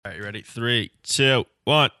All right, you ready? 3, 2,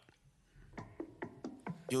 1.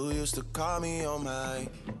 You used to call me on my.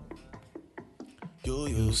 You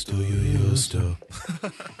used to.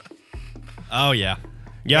 Oh, yeah.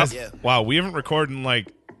 Yep. Yeah. Wow, we haven't recorded in like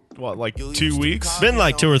 2 weeks? It's been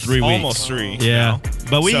like 2 or 3 weeks. Almost 3. Yeah. now.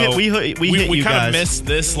 But we So, hit you kind guys. of missed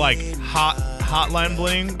this like hotline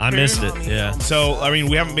bling. I missed it, yeah. So I mean,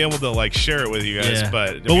 we haven't been able to like share it with you guys, Yeah. but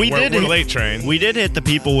I But mean, we we're did. late train. We did hit the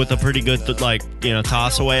people with a pretty good,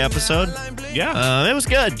 toss away episode. Yeah, It was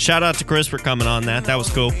good. Shout out to Chris for coming on that. That was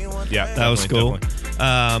cool. yeah, That was cool.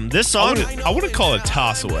 definitely. This song, I wouldn't call it a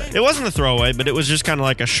toss away. it wasn't a throwaway, but it was just kind of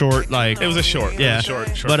like a short, It was a short. yeah. It was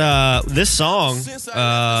a short. But this song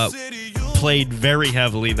played very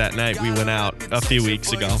heavily that night we went out a few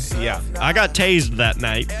weeks ago. yeah. I got tased that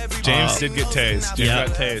night. James did get tased. James yeah.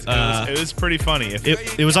 got tased. It was pretty funny. If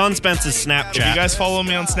It was on Spence's Snapchat. you guys follow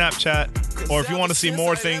me on Snapchat, or if you want to see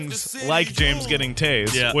more things like James getting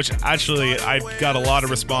tased, Yeah. which actually I got a lot of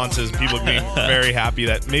responses, people being very happy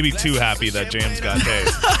maybe too happy that James got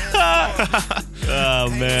tased. Oh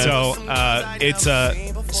man. So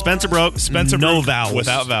it's Spencer Broke. Spencer no Brook vowels.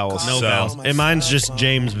 without vowels. No so. vowels. And mine's just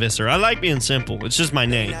James Visser. I like being simple. It's just my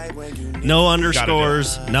name. No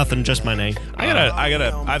underscores. Nothing. Just my name. I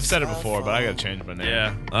gotta. I've said it before, but I gotta change my name.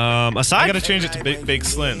 Yeah. Aside. I gotta change it to Big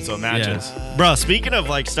Slim so it matches. Yeah. Bro, speaking of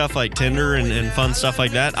like stuff like Tinder and fun stuff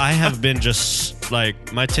like that, I have been just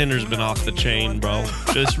like my Tinder's been off the chain, bro.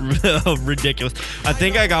 Just ridiculous. I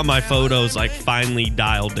think I got my photos like finally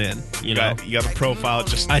dialed in. You know. You got the profile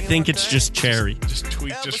just. I think it's just cherry. just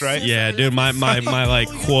tweaked just right. Yeah, dude, my like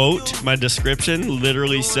quote, my description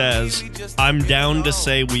literally says, "I'm down to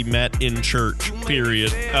say we met in church."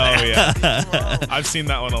 Period. Oh yeah. I've seen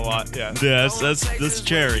that one a lot. Yeah. Yeah, that's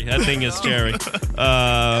cherry. That thing is cherry.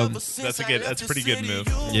 That's a pretty good move.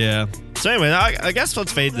 Yeah. So anyway, I guess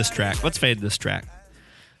let's fade this track.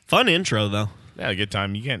 Fun intro though. Yeah, good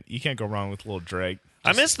time. You can't go wrong with little Drake.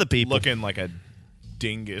 I miss the people. Looking like a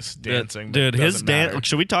dingus dancing. Dude, but it his doesn't matter. dance.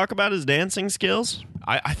 Should we talk about his dancing skills?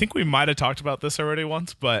 I think we might have talked about this already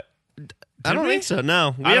once, but I don't we? think so.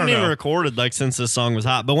 No, we I haven't don't even know. recorded like since this song was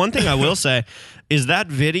hot. But one thing I will say is that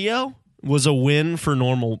video was a win for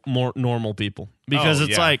more normal people because Oh,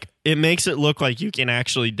 it's yeah. like it makes it look like you can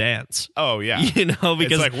actually dance. oh yeah, You know,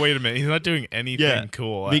 because it's like wait a minute, he's not doing anything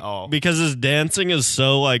cool at all. because his dancing is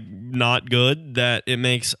so like not good that it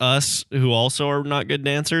makes us who also are not good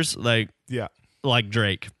dancers like yeah,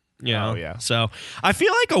 Drake. You know? Oh, yeah. So I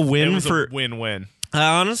feel like a it win was for a win-win.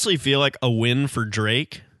 I honestly feel like a win for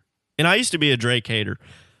Drake, and I used to be a Drake hater,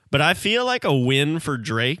 but I feel like a win for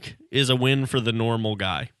Drake is a win for the normal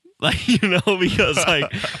guy. Like, you know, because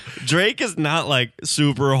like Drake is not like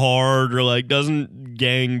super hard or like doesn't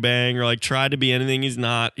gang bang or like try to be anything he's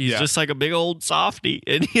not. He's Yeah. just like a big old softy.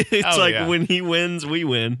 And it's Oh, like yeah. when he wins, we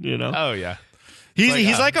win, you know? Oh yeah,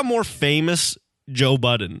 He's like a more famous Joe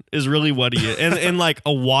Budden is really what he is. And like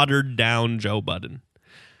a watered down Joe Budden.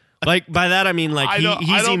 Like by that I mean like I don't he's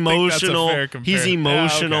think that's a emotional. fair He's comparison.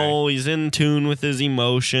 emotional. Yeah, He's in tune with his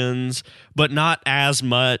emotions, but not as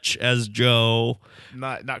much as Joe.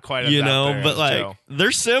 not quite. As You out know, there but as like Joe.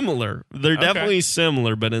 they're similar. They're definitely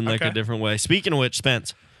similar, but in like a Okay. different way. Speaking of which,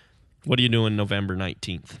 Spence, what are you doing November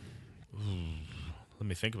 19th? Let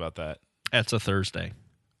me think about that. That's a Thursday.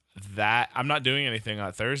 That I'm not doing anything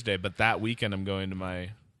on Thursday, but that weekend I'm going to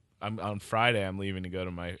on Friday. I'm leaving to go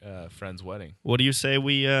to my friend's wedding. What do you say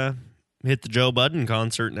we hit the Joe Budden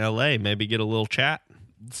concert in L.A.? Maybe get a little chat.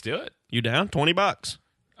 Let's do it. You down? $20.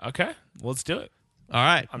 Okay, let's do it. All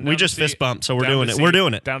right. I'm We down to just see- fist bumped, so we're down doing to it. see- We're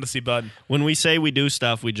doing it. Down to see Bud. When we say we do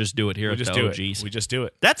stuff, we just do it here We at just the do OGs. it. We just do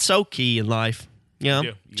it. That's so key in life. You know?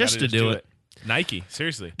 You Just gotta to do it. Nike,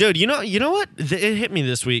 seriously. Dude, you know what? It hit me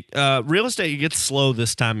this week. Real estate gets slow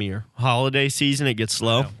this time of year. Holiday season, it gets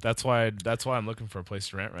slow. Yeah, that's why I'm looking for a place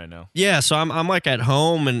to rent right now. Yeah, so I'm like at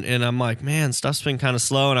home and I'm like, man, stuff's been kind of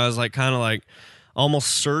slow, and I was like kind of like almost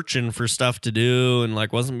searching for stuff to do and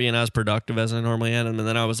like wasn't being as productive as I normally am. And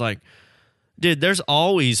then I was like, dude, there's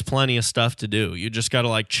always plenty of stuff to do. You just got to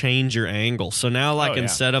like change your angle. So now like Oh, yeah.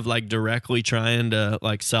 instead of like directly trying to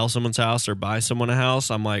like sell someone's house or buy someone a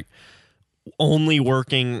house, I'm like only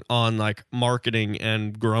working on like marketing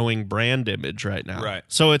and growing brand image right now. Right.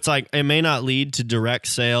 So it's like it may not lead to direct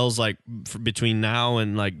sales like between now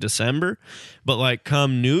and like December, but like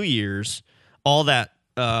come New Year's, all that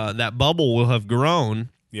bubble will have grown.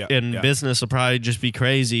 Yeah, And yeah. business will probably just be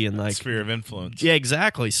crazy and like Sphere of influence. yeah,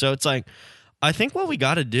 exactly. So it's like, I think what we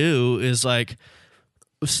got to do is like,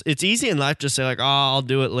 it's easy in life to say like, oh, I'll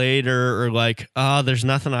do it later, or like, oh, there's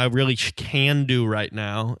nothing I really can do right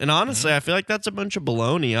now. And honestly, I feel like that's a bunch of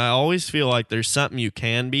baloney. I always feel like there's something you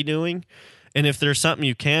can be doing. And if there's something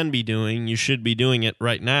you can be doing, you should be doing it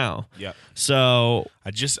right now. Yep. So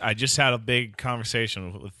I just had a big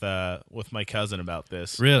conversation with my cousin about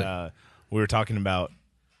this. Really? We were talking about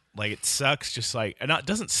like it sucks, just like and it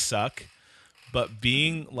doesn't suck, but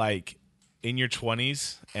being like in your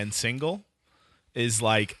 20s and single is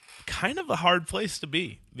like kind of a hard place to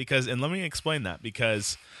be because, and let me explain that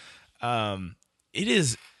because it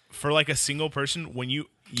is for like a single person when you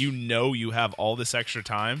you have all this extra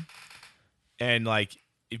time and like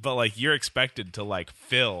but like you're expected to like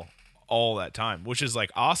fill all that time, which is like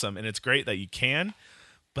awesome and it's great that you can,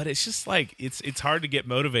 but it's just like it's hard to get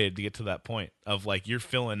motivated to get to that point of like you're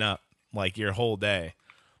filling up like your whole day.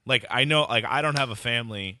 Like I know like I don't have a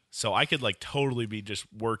family, so I could like totally be just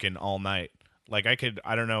working all night. Like I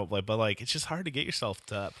don't know, like but like it's just hard to get yourself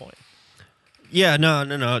to that point. yeah,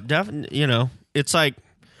 no, definitely. It's like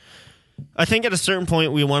I think at a certain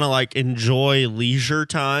point we want to like enjoy leisure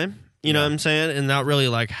time. You know what I'm saying, and not really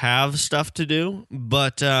like have stuff to do.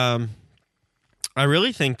 But I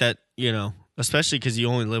really think that especially because you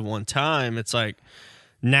only live one time, it's like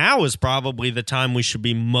now is probably the time we should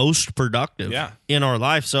be most productive in our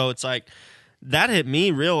life. So it's like that hit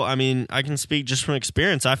me real. I mean, I can speak just from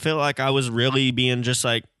experience. I feel like I was really being just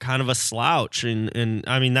like kind of a slouch, and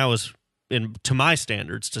I mean that was to my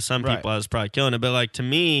standards. To some people, I was probably killing it, but like to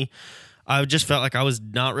me, I just felt like I was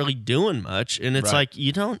not really doing much. And it's like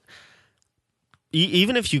you don't.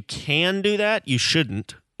 Even if you can do that, you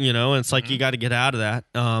shouldn't. And it's like you got to get out of that.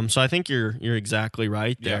 So I think you're exactly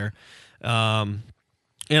right there. And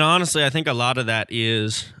honestly, I think a lot of that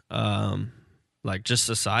is like just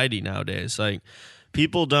society nowadays. Like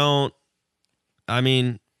people don't. I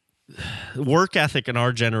mean, work ethic in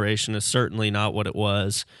our generation is certainly not what it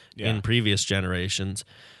was in previous generations,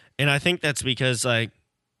 and I think that's because like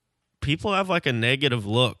people have like a negative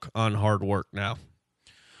look on hard work now.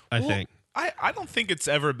 I think. I don't think it's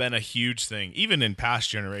ever been a huge thing, even in past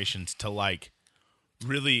generations, to like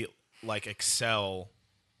really like excel,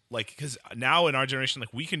 like because now in our generation,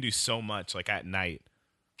 like we can do so much like at night.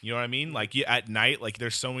 You know what I mean? Like at night, like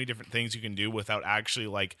there's so many different things you can do without actually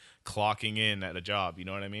like clocking in at a job. You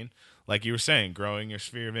know what I mean? Like you were saying, growing your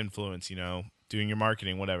sphere of influence. Doing your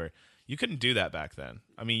marketing, whatever. You couldn't do that back then.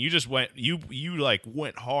 I mean, you just went like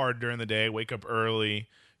went hard during the day, wake up early.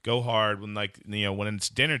 Go hard when like when it's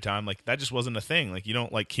dinner time, like that just wasn't a thing. Like you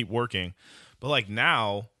don't like keep working, but like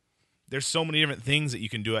now there's so many different things that you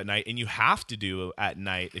can do at night, and you have to do at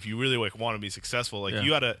night if you really like want to be successful. Like you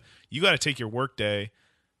gotta take your work day,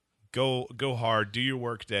 go hard, do your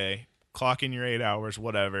work day, clock in your 8 hours,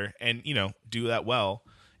 whatever, and do that well,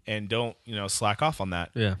 and don't slack off on that.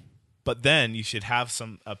 Yeah. But then you should have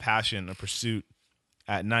a passion, a pursuit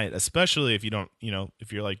at night, especially if you don't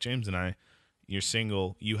if you're like James and I. You're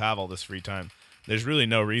single, you have all this free time. There's really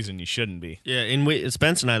no reason you shouldn't be. Yeah, and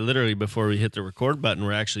Spence and I literally, before we hit the record button,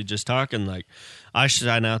 we're actually just talking, like, I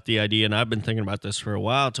shot out the idea, and I've been thinking about this for a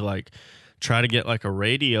while, to, like, try to get, like, a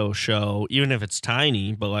radio show, even if it's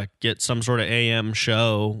tiny, but, like, get some sort of AM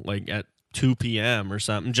show, like, at 2 p.m. or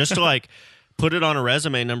something, just to, like, put it on a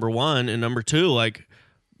resume, number one, and number two, like,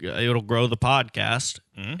 it'll grow the podcast,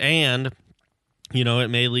 and, it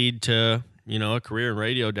may lead to a career in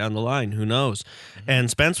radio down the line. Who knows?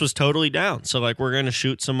 And Spence was totally down. So, like, we're going to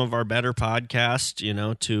shoot some of our better podcasts,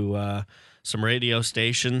 to some radio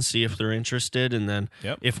stations, see if they're interested. And then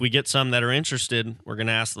if we get some that are interested, we're going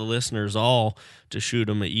to ask the listeners all to shoot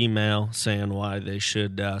them an email saying why they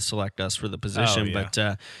should select us for the position. Oh, yeah.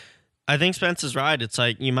 But I think Spence is right. It's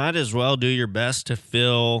like you might as well do your best to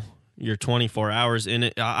fill your 24 hours in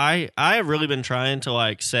it. I have really been trying to,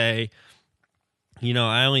 like, say,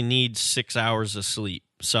 I only need 6 hours of sleep.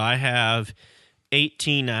 So I have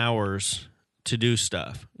 18 hours to do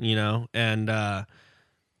stuff, and I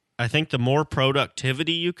think the more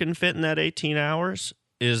productivity you can fit in that 18 hours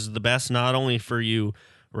is the best, not only for you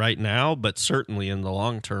right now, but certainly in the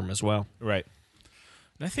long term as well. Right.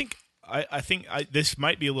 And I think this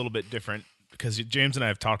might be a little bit different because James and I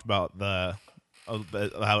have talked about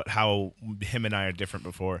how him and I are different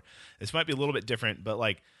before. This might be a little bit different, but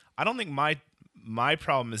like, I don't think my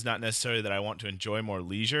problem is not necessarily that I want to enjoy more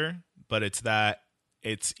leisure, but it's that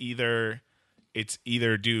it's either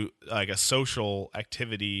do like a social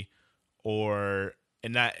activity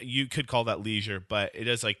and that you could call that leisure, but it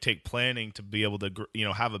does like take planning to be able to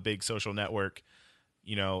have a big social network,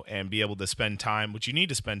 and be able to spend time, which you need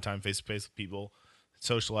to spend time face to face with people,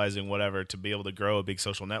 socializing, whatever, to be able to grow a big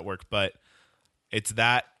social network. But it's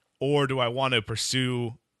that, or do I want to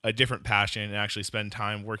pursue a different passion and actually spend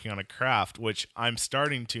time working on a craft, which I'm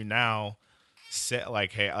starting to now say,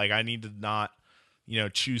 like, hey, like I need to not,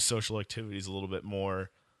 choose social activities a little bit more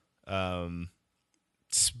I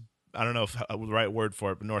don't know if the right word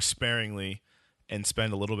for it, but nor sparingly, and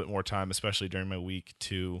spend a little bit more time, especially during my week,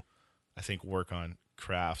 to I think work on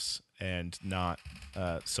crafts and not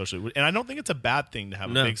socially. And I don't think it's a bad thing to have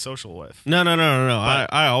a big social with. No.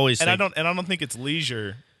 But- I always And think, I don't think it's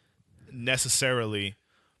leisure necessarily,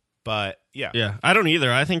 but yeah. yeah, I don't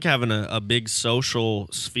either. I think having a big social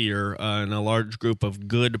sphere and a large group of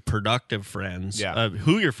good, productive friends, Yeah.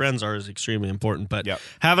 who your friends are is extremely important. But Yep.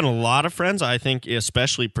 having a lot of friends, I think,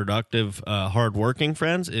 especially productive, hardworking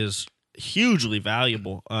friends, is hugely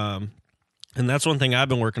valuable. And that's one thing I've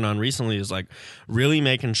been working on recently is like really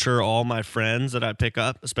making sure all my friends that I pick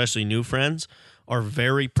up, especially new friends, are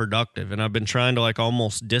very productive. And I've been trying to like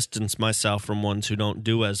almost distance myself from ones who don't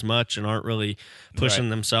do as much and aren't really pushing Right.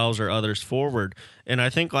 themselves or others forward. And I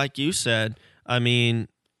think, like you said, I mean,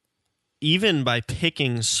 even by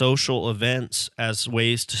picking social events as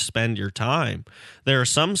ways to spend your time, there are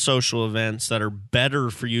some social events that are better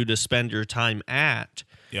for you to spend your time at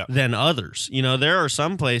Yep. than others. You know, there are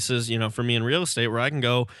some places, you know, for me in real estate where I can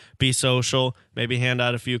go be social, maybe hand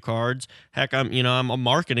out a few cards. Heck, I'm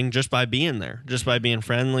marketing just by being there, just by being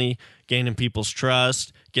friendly, gaining people's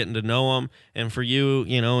trust, getting to know them. And for you,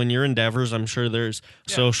 you know, in your endeavors, I'm sure there's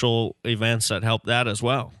social events that help that as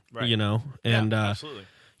well. Right. You know, and absolutely.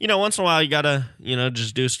 you know, once in a while you gotta, you know,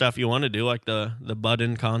 just do stuff you want to do, like the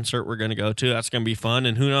Budden concert we're gonna go to. That's gonna be fun,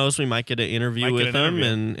 and who knows, we might get an interview with them,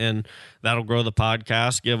 and that'll grow the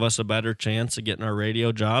podcast, give us a better chance of getting our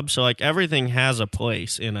radio job. So like everything has a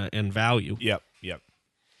place in value. Yep. You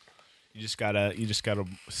just gotta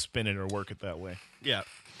spin it or work it that way. Yeah,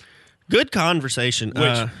 good conversation.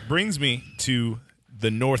 Which brings me to the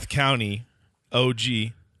North County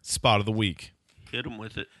OG spot of the week. Hit them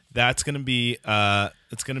with it. That's gonna be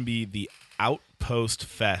the Outpost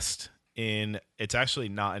Fest it's actually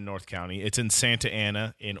not in North County. It's in Santa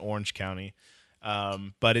Ana in Orange County.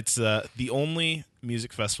 But it's the only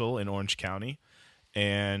music festival in Orange County,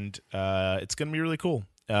 and it's gonna be really cool.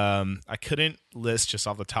 I couldn't list just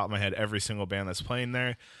off the top of my head every single band that's playing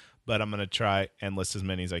there, but I'm gonna try and list as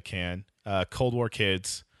many as I can. Cold War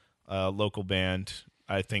Kids, local band.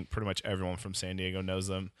 I think pretty much everyone from San Diego knows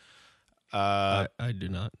them. I do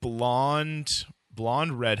not. Blonde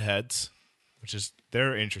Redheads,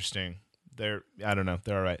 they're interesting. I don't know,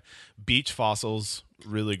 they're all right. Beach Fossils,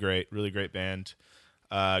 really great band.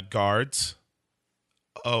 Guards.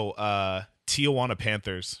 Tijuana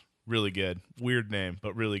Panthers, really good. Weird name,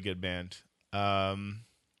 but really good band. I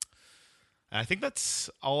think that's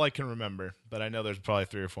all I can remember, but I know there's probably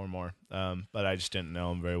 3 or 4 more. But I just didn't know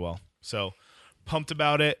them very well. So pumped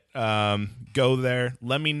about it. Go there.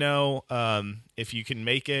 Let me know if you can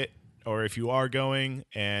make it or if you are going,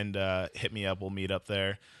 and hit me up. We'll meet up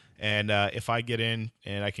there. And if I get in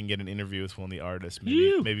and I can get an interview with one of the artists, maybe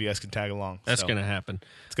you guys can tag along. That's So, gonna happen.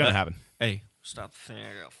 It's gonna happen. Hey, stop the thing.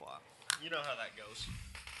 I gotta flop. You know how that goes,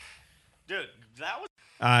 dude. That was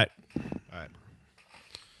all right. All right.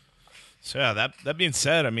 So yeah, that being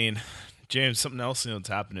said, I mean, James, something else that's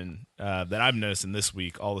happening that I'm noticing this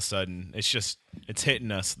week. All of a sudden, it's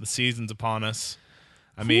hitting us. The season's upon us.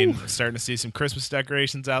 I mean, starting to see some Christmas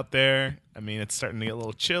decorations out there. I mean, it's starting to get a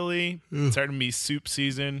little chilly. It's starting to be soup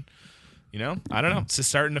season. You know, I don't know. It's just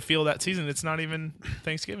starting to feel that season. It's not even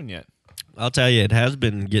Thanksgiving yet. I'll tell you, it has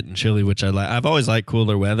been getting chilly, which I like. I've always liked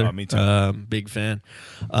cooler weather. Oh, me too. Big fan.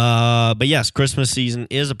 But yes, Christmas season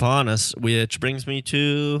is upon us, which brings me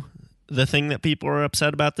to the thing that people are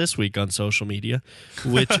upset about this week on social media,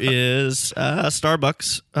 which is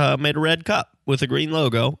Starbucks made a red cup with a green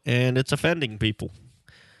logo, and it's offending people.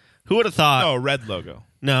 Who would have thought? Oh, red logo.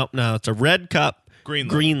 No, it's a red cup,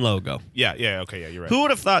 Green logo. Yeah, okay, yeah, you're right. Who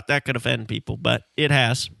would have thought that could offend people? But it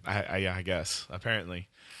has. I guess, apparently.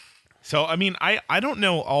 So, I mean, I don't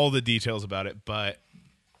know all the details about it, but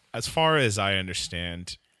as far as I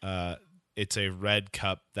understand, it's a red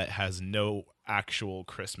cup that has no actual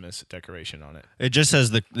Christmas decoration on it. It just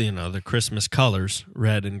has the Christmas colors,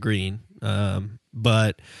 red and green.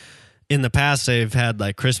 But in the past, they've had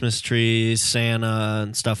like Christmas trees, Santa,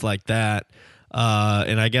 and stuff like that.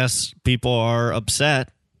 And I guess people are upset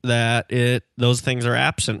that those things are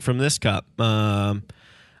absent from this cup.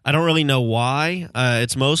 I don't really know why.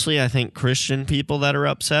 It's mostly, I think, Christian people that are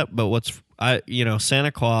upset. But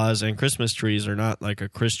Santa Claus and Christmas trees are not like a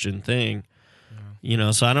Christian thing.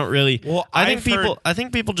 So I don't really. Well, I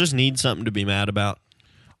think people just need something to be mad about.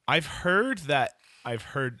 I've heard. I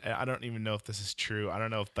don't even know if this is true. I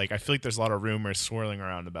don't know if I feel like there's a lot of rumors swirling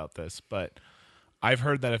around about this, but I've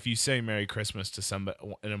heard that if you say Merry Christmas to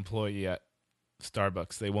an employee at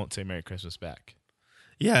Starbucks, they won't say Merry Christmas back.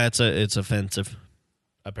 Yeah, it's offensive.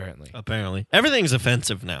 Apparently. Everything's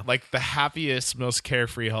offensive now. Like the happiest, most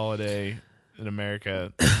carefree holiday in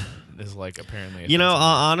America is like apparently. You know, offensive.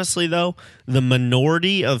 honestly, though, the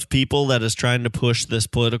minority of people that is trying to push this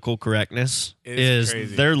political correctness It's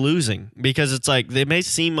crazy. they're losing, because it's like they may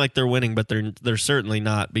seem like they're winning, but they're certainly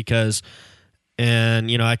not, because,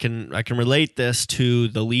 and you know, I can relate this to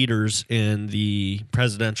the leaders in the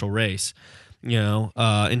presidential race. You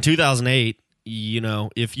know, in 2008, you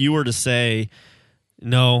know, if you were to say,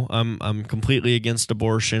 no, I'm completely against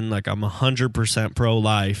abortion, like I'm 100%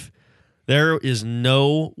 pro-life, there is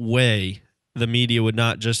no way the media would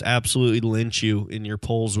not just absolutely lynch you and your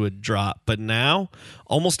polls would drop. But now,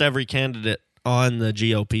 almost every candidate on the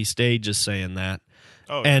GOP stage is saying that,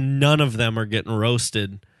 and none of them are getting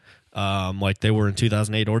roasted like they were in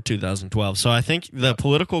 2008 or 2012. So I think the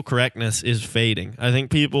political correctness is fading. I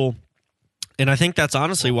think people... And I think that's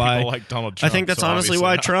honestly why. People like Donald Trump, I think that's so honestly obviously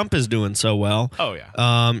why not. Trump is doing so well. Oh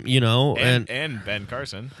yeah. You know, and Ben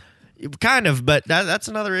Carson. kind of, but that's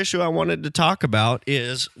another issue I wanted to talk about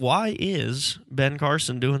is why is Ben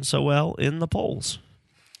Carson doing so well in the polls?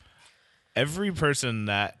 Every person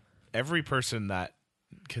that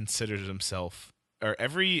considers himself, or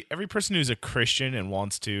every person who's a Christian and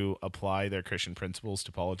wants to apply their Christian principles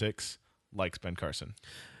to politics likes Ben Carson.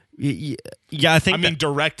 Yeah, I think. I mean,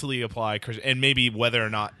 directly apply Christian, and maybe whether or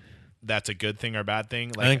not that's a good thing or bad thing.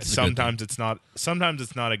 I think Like it's a good sometimes it's not. Sometimes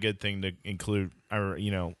it's not a good thing to include, or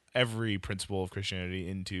you know, every principle of Christianity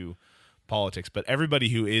into politics. But everybody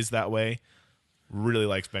who is that way really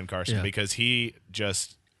likes Ben Carson Yeah. because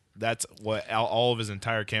that's what all of his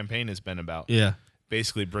entire campaign has been about. Yeah,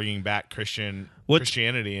 Basically bringing back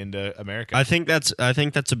Christianity into America. I think that's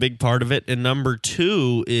a big part of it. And number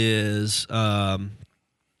two is,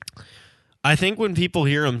 I think when people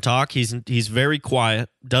hear him talk, he's very quiet,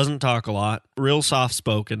 doesn't talk a lot, real soft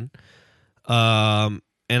spoken, and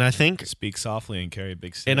I think Speak softly and carry a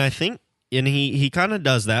big stick. And I think, and he kind of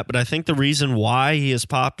does that, but I think the reason why he is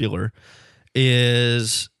popular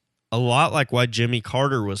is a lot like why Jimmy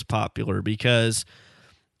Carter was popular, because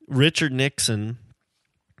Richard Nixon,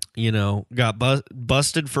 you know, got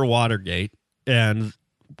busted for Watergate, and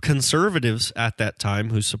conservatives at that time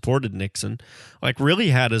who supported Nixon like really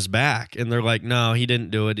had his back, and they're like, no, he didn't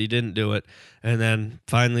do it. And then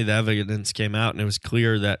finally the evidence came out and it was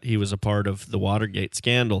clear that he was a part of the Watergate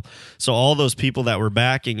scandal. So all those people that were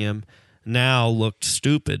backing him now looked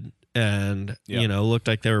stupid and you know, looked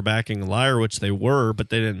like they were backing a liar, which they were, but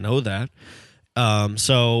they didn't know that.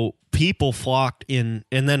 So people flocked in,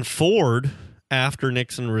 and then Ford, after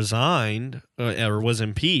Nixon resigned or was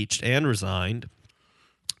impeached and resigned,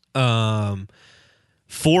 Ford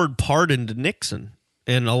pardoned Nixon,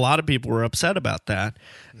 and a lot of people were upset about that.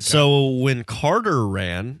 Okay. So when Carter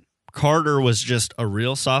ran, Carter was just a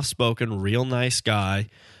real soft-spoken, real nice guy,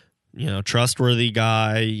 you know, trustworthy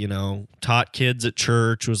guy, you know, taught kids at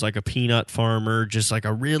church, was like a peanut farmer, just like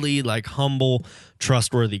a really like humble,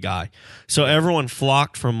 trustworthy guy. So everyone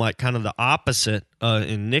flocked from like kind of the opposite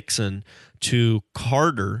in Nixon to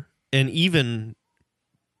Carter, and even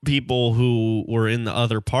people who were in the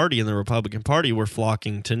other party, in the Republican Party, were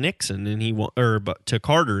flocking to Nixon, and he won, or to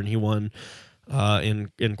Carter, and he won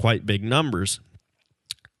in quite big numbers.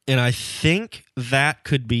 And I think that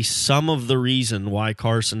could be some of the reason why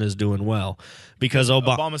Carson is doing well, because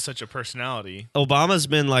Obama's such a personality. Obama's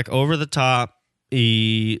been like over the top.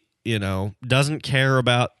 He, you know, doesn't care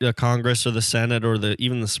about the Congress or the Senate or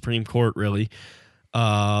even the Supreme Court really,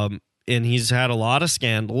 and he's had a lot of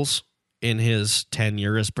scandals in his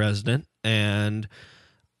tenure as president, and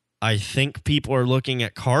I think people are looking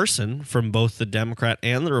at Carson from both the Democrat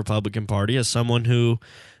and the Republican Party as someone who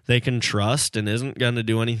they can trust and isn't going to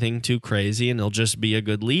do anything too crazy, and he'll just be a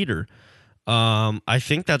good leader. I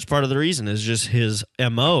think that's part of the reason, is just his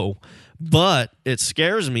MO. But it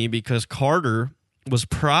scares me because Carter was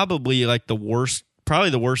probably like the worst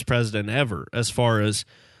president ever as far as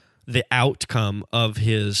the outcome of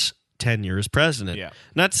his tenure as president. Yeah.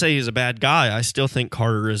 Not to say he's a bad guy. I still think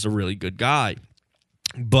Carter is a really good guy.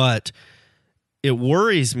 But it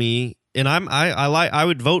worries me, and I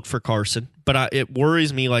would vote for Carson, but it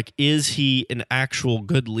worries me, like, is he an actual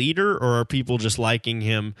good leader, or are people just liking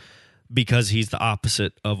him because he's the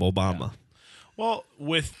opposite of Obama? Yeah. Well,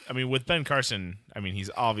 with Ben Carson, he's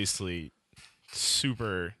obviously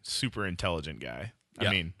super, super intelligent guy. Yeah.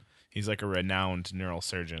 I mean, he's like a renowned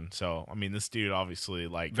neurosurgeon. So, this dude obviously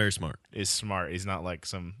very smart. Is smart. He's not like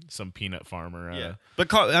some peanut farmer. Yeah. But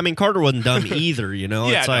Carter wasn't dumb either, you know?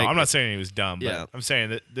 Yeah, it's I'm not saying he was dumb, but Yeah. I'm saying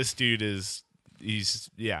that this dude he's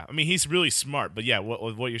really smart. But yeah,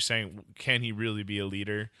 what you're saying, can he really be a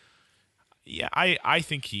leader? Yeah, I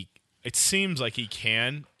think he It seems like he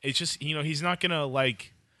can. It's just, he's not going to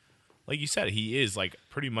like you said, he is like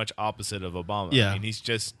pretty much opposite of Obama. Yeah. I mean, he's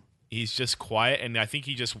just quiet, and I think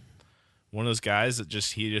he just one of those guys that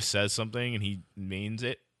he just says something and he means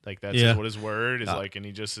it. Like that's Yeah. what his word is like, and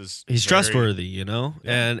he just is. He's trustworthy, Yeah.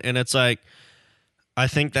 And it's like, I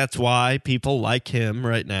think that's why people like him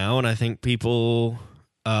right now, and I think people,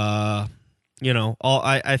 I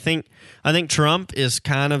think Trump is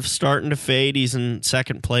kind of starting to fade. He's in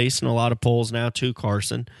second place in a lot of polls now, too,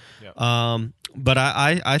 Carson. Yep. But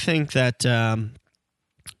I think that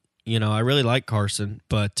I really like Carson,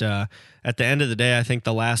 but at the end of the day, I think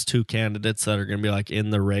the last two candidates that are going to be like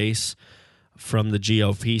in the race from the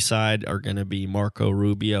GOP side are going to be Marco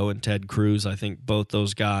Rubio and Ted Cruz. I think both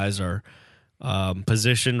those guys are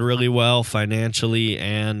positioned really well financially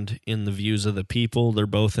and in the views of the people. They're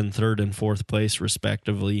both in third and fourth place,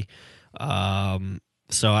 respectively.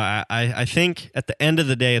 So I think at the end of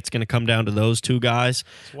the day, it's going to come down to those two guys.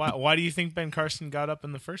 So why do you think Ben Carson got up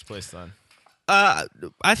in the first place then? I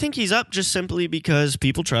think he's up just simply because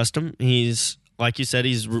people trust him. He's, like you said,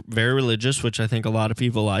 he's very religious, which I think a lot of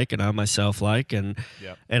people like, and I myself like. And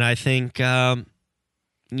I think, I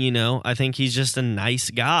think he's just a nice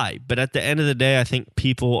guy. But at the end of the day, I think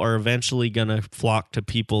people are eventually going to flock to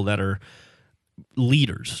people that are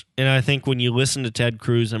leaders. And I think when you listen to Ted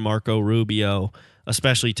Cruz and Marco Rubio,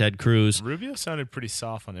 especially Ted Cruz. Rubio sounded pretty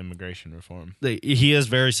soft on immigration reform. He is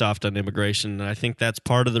very soft on immigration, and I think that's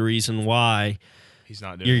part of the reason why he's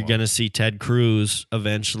not doing you're going to see Ted Cruz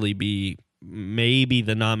eventually be maybe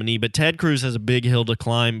the nominee. But Ted Cruz has a big hill to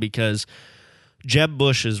climb because Jeb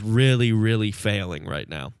Bush is really, really failing right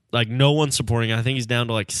now. Like, no one's supporting him. I think he's down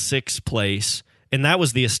to like sixth place, and that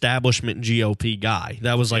was the establishment GOP guy.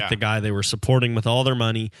 That was like the guy they were supporting with all their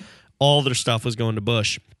money. All their stuff was going to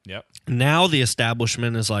Bush. Yep. Now the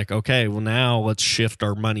establishment is like, okay, well, now let's shift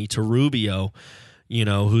our money to Rubio,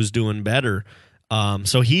 who's doing better.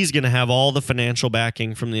 So he's going to have all the financial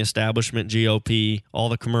backing from the establishment GOP, all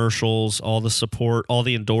the commercials, all the support, all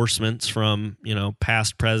the endorsements from,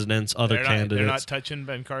 past presidents, candidates. They're not touching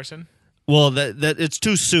Ben Carson? Well, that it's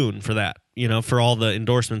too soon for that, for all the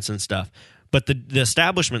endorsements and stuff. But the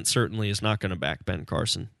establishment certainly is not going to back Ben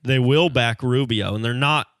Carson. They will back Rubio, and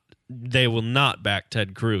they will not back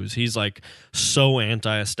Ted Cruz. He's like so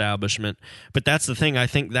anti-establishment. But that's the thing. I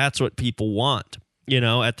think that's what people want,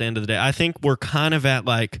 at the end of the day. I think we're kind of at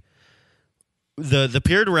like the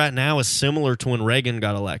period we're at now is similar to when Reagan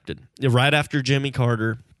got elected. Right after Jimmy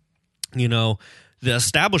Carter, the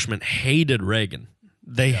establishment hated Reagan.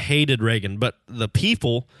 They hated Reagan, but the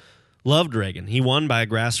people loved Reagan. He won by a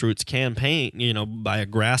grassroots campaign, by a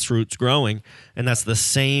grassroots growing, and that's the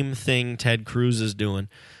same thing Ted Cruz is doing.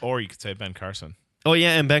 Or you could say Ben Carson. Oh,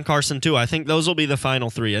 yeah, and Ben Carson, too. I think those will be the final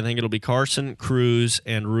three. I think it'll be Carson, Cruz,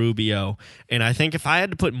 and Rubio. And I think if I had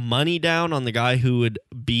to put money down on the guy who would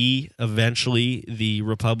be eventually the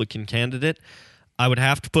Republican candidate, I would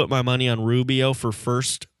have to put my money on Rubio for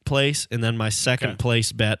first place, and then my second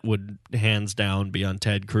place bet would hands down be on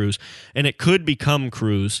Ted Cruz. And it could become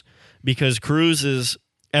Cruz, because Cruz is,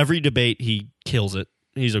 every debate, he kills it.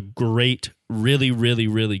 He's a great, really, really,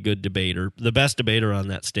 really good debater. The best debater on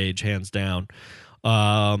that stage, hands down.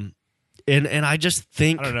 And I just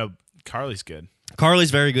think... I don't know. Carly's good. Carly's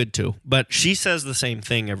very good, too. But she says the same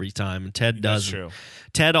thing every time, and Ted doesn't. That's true.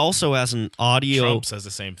 Ted also has an audio... Trump says the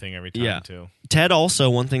same thing every time, too. Ted also,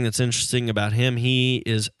 one thing that's interesting about him, he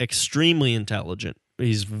is extremely intelligent.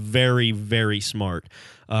 He's very, very smart.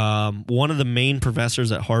 One of the main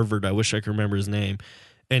professors at Harvard, I wish I could remember his name,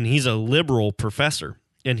 and he's a liberal professor.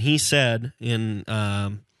 And he said in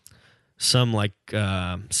some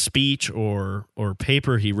speech or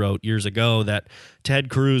paper he wrote years ago that Ted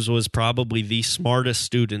Cruz was probably the smartest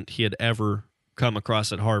student he had ever come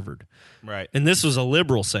across at Harvard. Right. And this was a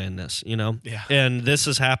liberal saying this, Yeah. And this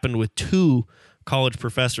has happened with two college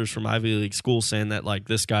professors from Ivy League schools saying that,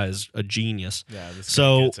 this guy is a genius. Yeah, this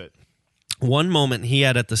guy gets it. One moment he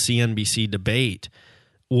had at the CNBC debate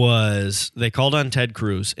was they called on Ted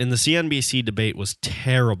Cruz, and the CNBC debate was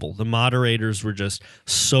terrible. The moderators were just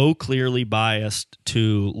so clearly biased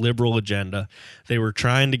to liberal agenda. They were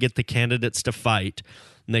trying to get the candidates to fight,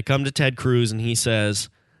 and they come to Ted Cruz, and he says,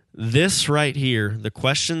 "This right here, the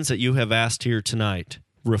questions that you have asked here tonight,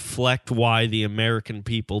 reflect why the American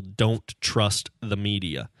people don't trust the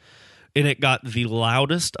media." And it got the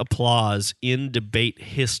loudest applause in debate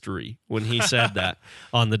history when he said that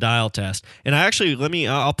on the dial test. And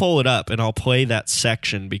I'll pull it up and I'll play that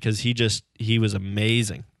section because he was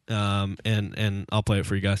amazing. And I'll play it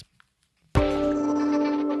for you guys.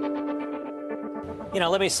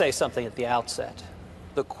 Let me say something at the outset.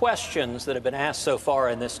 The questions that have been asked so far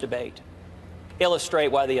in this debate illustrate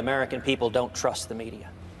why the American people don't trust the media.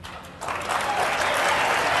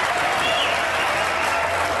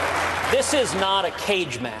 This is not a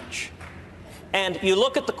cage match. And you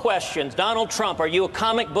look at the questions. Donald Trump, are you a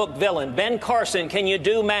comic book villain? Ben Carson, can you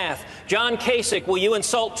do math? John Kasich, will you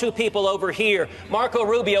insult two people over here? Marco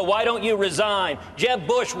Rubio, why don't you resign? Jeb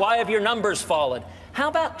Bush, why have your numbers fallen? How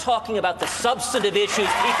about talking about the substantive issues people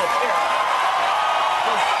care about?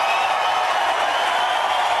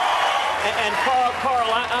 And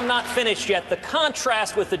Carl, I'm not finished yet. The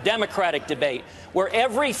contrast with the Democratic debate, where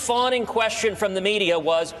every fawning question from the media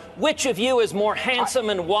was, which of you is more handsome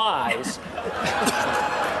and wise?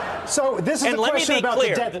 So this is and a question about the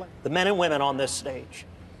clear, deadline. the men and women on this stage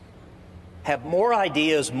have more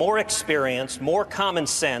ideas, more experience, more common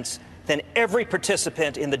sense than every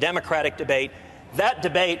participant in the Democratic debate. That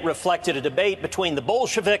debate reflected a debate between the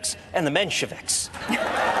Bolsheviks and the Mensheviks.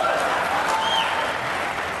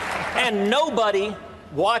 And nobody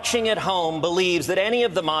watching at home believes that any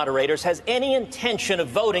of the moderators has any intention of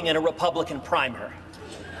voting in a Republican primary.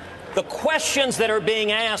 The questions that are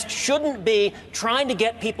being asked shouldn't be trying to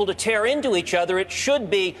get people to tear into each other. It should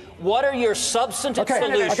be, what are your substantive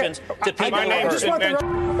solutions to people who are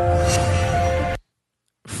hurt?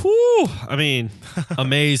 Whew, I mean,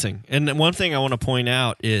 amazing. And one thing I want to point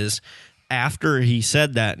out is after he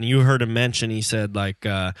said that, and you heard him mention, he said, like,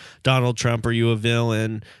 Donald Trump, are you a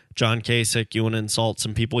villain? John Kasich, you want to insult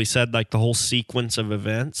some people? He said, like, the whole sequence of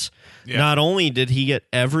events. Yeah. Not only did he get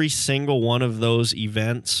every single one of those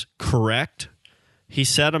events correct, he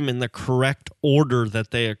said them in the correct order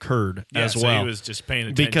that they occurred as well. He was just paying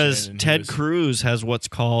attention. Because Ted Cruz has what's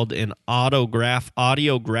called an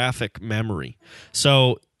audiographic memory.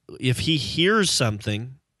 So if he hears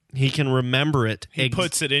something, he can remember it. He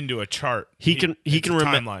puts it into a chart. He can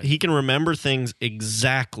remember things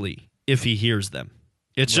exactly if he hears them.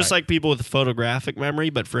 It's just like people with a photographic memory,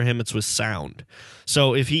 but for him it's with sound.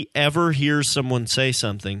 So if he ever hears someone say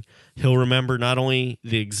something, he'll remember not only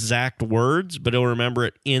the exact words, but he'll remember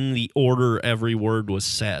it in the order every word was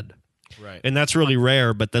said. Right. And that's really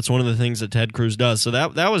rare, but that's one of the things that Ted Cruz does. So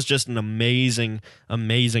that was just an amazing,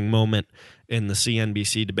 amazing moment in the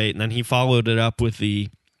CNBC debate. And then he followed it up with the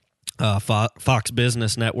Fox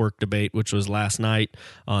Business Network debate, which was last night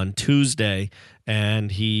on Tuesday,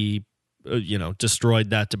 and he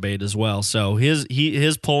destroyed that debate as well. So his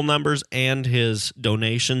poll numbers and his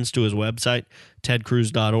donations to his website,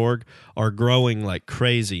 tedcruz.org, are growing like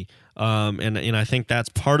crazy. And I think that's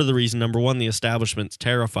part of the reason, number one, the establishment's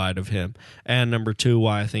terrified of him, and number two,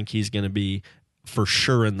 why I think he's going to be for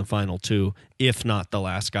sure in the final two, if not the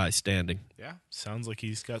last guy standing. Yeah, sounds like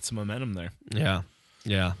he's got some momentum there. Yeah.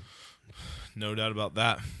 No doubt about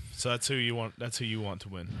that. So that's who you want. That's who you want to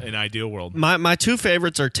win in ideal world. My two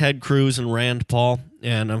favorites are Ted Cruz and Rand Paul,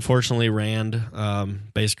 and unfortunately Rand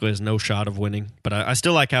basically has no shot of winning. But I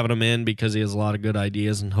still like having him in because he has a lot of good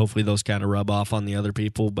ideas, and hopefully those kind of rub off on the other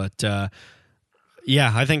people. But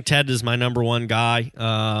yeah, I think Ted is my number one guy.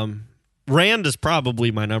 Rand is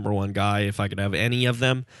probably my number one guy if I could have any of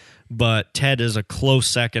them. But Ted is a close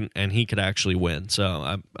second, and he could actually win.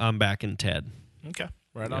 So I'm backing Ted. Okay,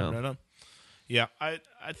 right on. Yeah, I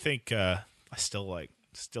think I still like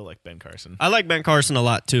Ben Carson. I like Ben Carson a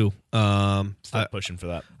lot too. Still pushing for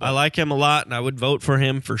that. I like him a lot, and I would vote for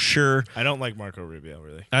him for sure. I don't like Marco Rubio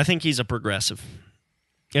really. I think he's a progressive,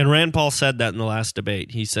 and Rand Paul said that in the last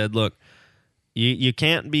debate. He said, "Look, you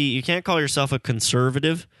can't call yourself a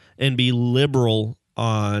conservative and be liberal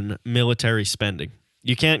on military spending.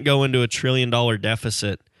 You can't go into $1 trillion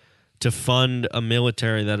deficit to fund a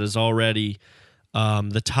military that is already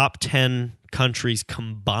the top 10 countries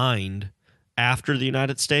combined after the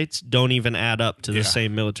United States don't even add up to the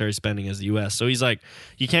same military spending as the U.S. So he's like,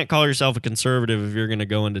 you can't call yourself a conservative if you're going to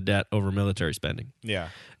go into debt over military spending. Yeah.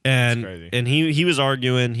 And he was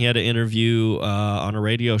arguing, he had an interview on a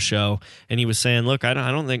radio show, and he was saying, look, I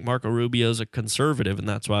don't think Marco Rubio's a conservative, and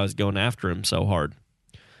that's why I was going after him so hard.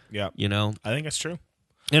 Yeah. I think that's true.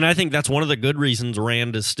 And I think that's one of the good reasons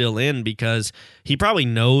Rand is still in, because he probably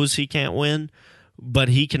knows he can't win, but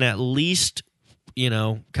he can at least,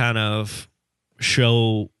 kind of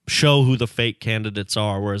show who the fake candidates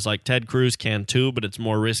are, whereas like Ted Cruz can too, but it's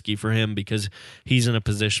more risky for him because he's in a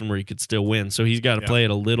position where he could still win. So he's got to play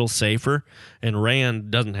it a little safer, and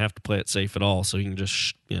Rand doesn't have to play it safe at all, so he can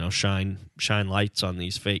just shine lights on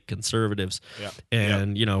these fake conservatives.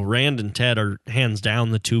 And Rand and Ted are hands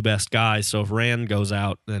down the two best guys, so if Rand goes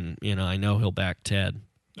out, then I know he'll back Ted.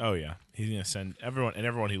 Oh yeah, he's gonna send everyone, and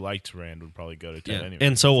everyone who liked Rand would probably go to Ted anyway.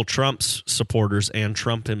 And so will Trump's supporters and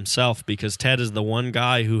Trump himself, because Ted is the one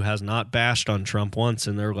guy who has not bashed on Trump once,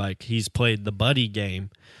 and they're like, he's played the buddy game,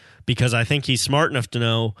 because I think he's smart enough to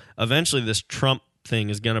know eventually this Trump thing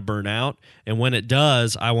is going to burn out, and when it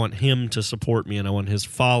does, I want him to support me, and I want his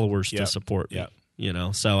followers to support me. You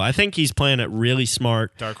know, so I think he's playing it really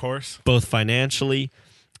smart. Dark horse, both financially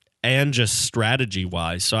and just strategy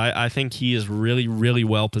wise. So I think he is really, really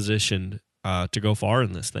well positioned to go far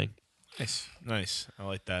in this thing. Nice. I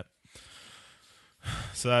like that.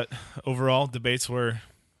 So that overall debates were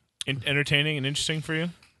entertaining and interesting for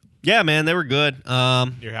you. Yeah, man, they were good.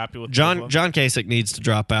 You're happy with John Kasich needs to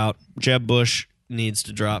drop out. Jeb Bush needs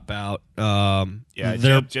to drop out. Jeb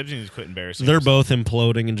needs to quit embarrassing. They're both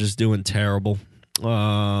imploding and just doing terrible.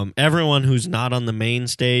 Everyone who's not on the main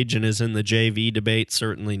stage and is in the JV debate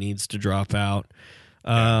certainly needs to drop out.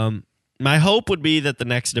 My hope would be that the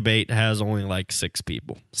next debate has only like 6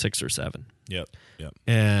 people, 6 or 7. Yep.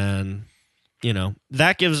 And, you know,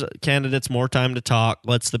 that gives candidates more time to talk,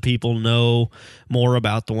 lets the people know more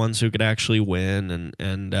about the ones who could actually win.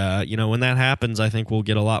 And you know, when that happens, I think we'll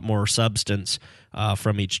get a lot more substance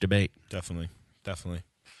from each debate. Definitely.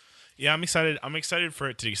 Yeah, I'm excited. I'm excited for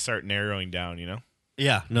it to start narrowing down, you know?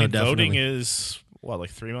 Yeah, no, definitely. Voting is, like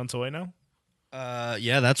 3 months away now?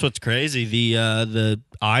 Yeah, that's what's crazy. The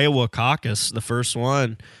Iowa caucus, the first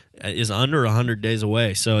one, is under 100 days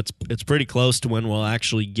away, so it's pretty close to when we'll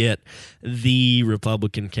actually get the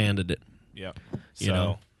Republican candidate. Yep. You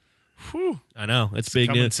know. Whew. I know it's big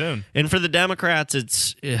coming news soon. And for the Democrats,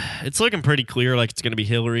 it's looking pretty clear. Like it's going to be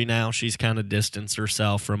Hillary now. She's kind of distanced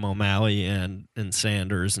herself from O'Malley and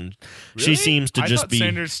Sanders, and she seems to I just thought be.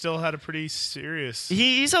 Sanders still had a pretty serious.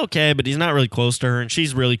 He's okay, but he's not really close to her, and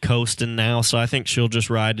she's really coasting now. So I think she'll just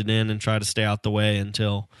ride it in and try to stay out the way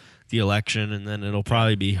until the election, and then it'll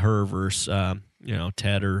probably be her versus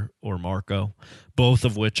Ted or Marco, both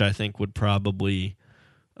of which I think would probably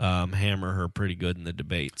hammer her pretty good in the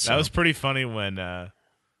debate. So. That was pretty funny when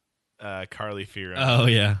Carly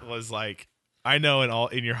Fiorina was like, I know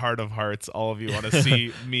in your heart of hearts, all of you want to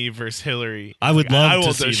see me versus Hillary. I would love I to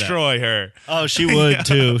will see destroy her. Oh, she would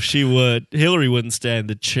too. She would. Hillary wouldn't stand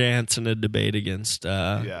a chance in a debate against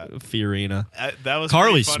Fiorina. That was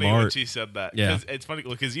Carly's funny smart. when she said that. Yeah. It's funny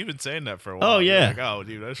because you've been saying that for a while. Oh, yeah. You're like, oh,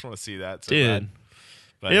 dude, I just want to see that. So Dude. bad.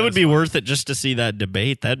 But It would be worth it just to see that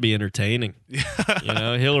debate. That'd be entertaining.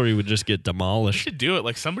 Hillary would just get You demolished. should do it.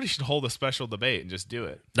 Like somebody should hold a special debate and just do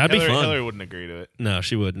it. That'd be fun. Hillary wouldn't agree to it. No,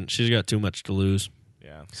 she wouldn't. She's got too much to lose.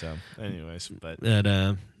 Yeah. So, anyways, but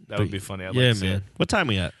That would be funny. I'd yeah, like to see man. it. What time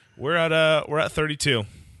we at? We're at 32.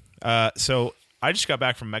 So I just got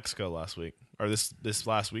back from Mexico last week, or this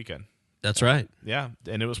last weekend. That's right. Yeah,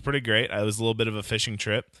 and it was pretty great. It was a little bit of a fishing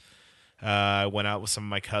trip. I went out with some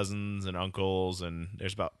of my cousins and uncles, and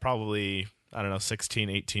there's about probably,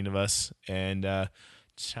 16, 18 of us, and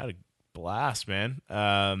just had a blast, man.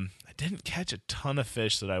 I didn't catch a ton of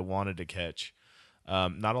fish that I wanted to catch.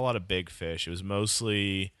 Not a lot of big fish. It was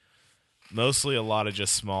mostly a lot of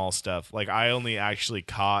just small stuff. Like I only actually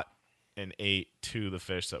caught and ate 2 of the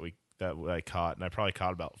fish that I caught, and I probably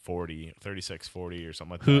caught about 36, 40 or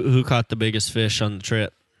something like that. Who caught the biggest fish on the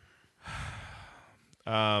trip?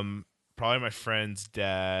 Probably my friend's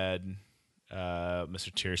dad,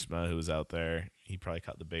 Mr. Tiersma, who was out there. He probably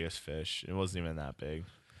caught the biggest fish. It wasn't even that big.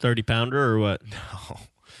 30-pounder or what?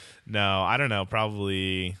 No, I don't know.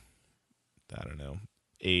 Probably,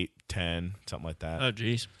 8, 10, something like that. Oh,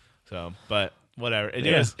 jeez. So, but whatever. It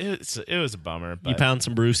was a bummer. But, You pound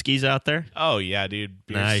some brewskis out there? oh yeah, dude.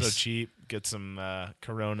 Beer's Nice. so cheap. Get some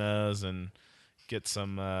Coronas and get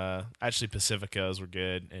some. Actually, Pacificas were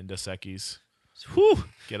good, and Dos Equis. Whew.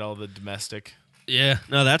 Get all the domestic Yeah.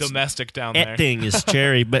 No, that's down there. that thing is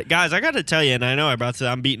cherry. But guys, I got to tell you, and I know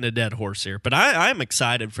I'm beating a dead horse here, but I'm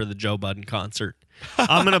excited for the Joe Budden concert.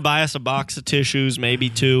 I'm gonna buy us a box of tissues, maybe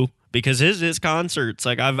 2, because his concerts.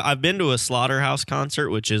 Like I've been to a Slaughterhouse concert,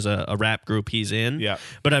 which is a rap group he's in. Yeah.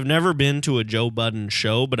 But I've never been to a Joe Budden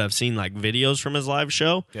show. But I've seen like videos from his live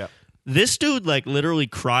show. Yeah. This dude like literally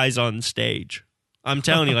cries on stage. I'm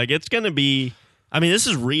telling you, like it's gonna be. I mean, this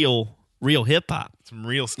is real hip hop. Some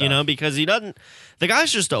real stuff. Because he doesn't. The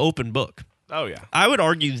guy's just an open book. Oh yeah. I would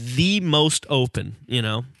argue the most open.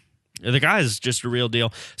 The guy is just a real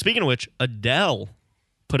deal. Speaking of which, Adele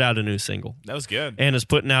put out a new single That was good. and is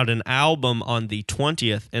putting out an album on the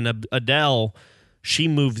 20th. And Adele, she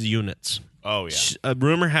moves units. Oh yeah.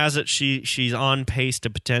 Rumor has it she's on pace to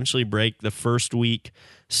potentially break the first week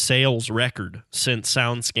sales record since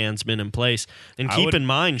SoundScan's been in place. And keep in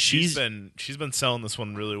mind she's been selling this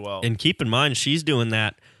one really well. and keep in mind she's doing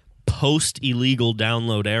that post illegal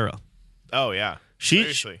download era. Oh yeah.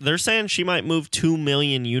 Seriously. They're saying she might move 2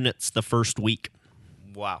 million units the first week.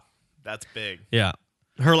 Wow. That's big. Yeah.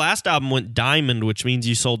 Her last album went diamond, which means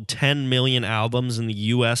you sold 10 million albums in the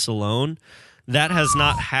U.S. alone. That has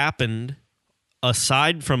not happened,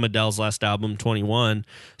 aside from Adele's last album, 21,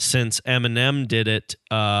 since Eminem did it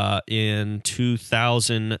in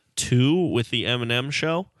 2002 with the Eminem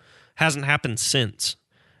Show. Hasn't happened since.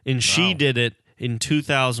 And she did it in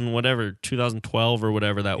 2012 or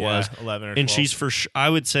whatever that was. 11 or 12. And she's I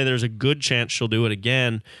would say there's a good chance she'll do it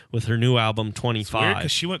again with her new album 25.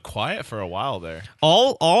 Because she went quiet for a while there.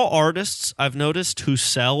 All artists I've noticed who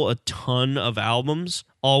sell a ton of albums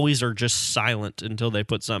always are just silent until they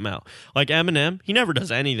put something out. Like Eminem, he never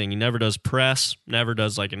does anything. He never does press, never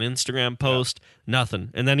does like an Instagram post,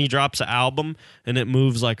 nothing. And then he drops an album and it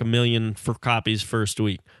moves like 1 million for copies first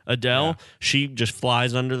week. Adele, she just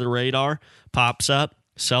flies under the radar, pops up,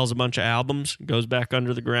 sells a bunch of albums, goes back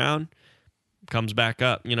under the ground, comes back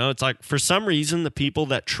up. You know, it's like for some reason the people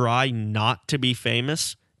that try not to be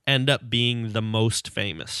famous end up being the most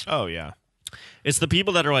famous. Oh yeah. It's the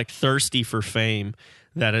people that are like thirsty for fame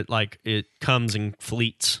that it comes in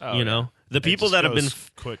fleets, you know? The people that have been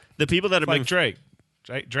quick. The people that have Like been Drake.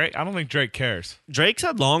 Drake, I don't think Drake cares. Drake's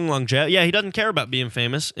had long longevity. Yeah, he doesn't care about being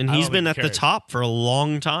famous, and he's been at the top for a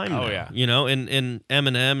long time now. Yeah. You know, and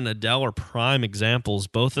Eminem and Adele are prime examples.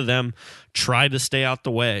 Both of them try to stay out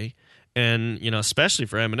the way. And, you know, especially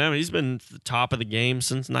for Eminem, he's been at the top of the game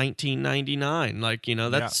since 1999. Like, you know,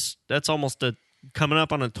 that's almost coming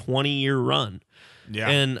up on a 20-year run. Yeah.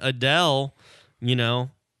 And Adele, you know,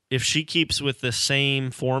 if she keeps with the same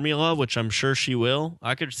formula, which I'm sure she will,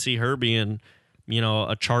 I could see her being, you know,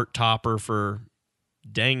 a chart topper for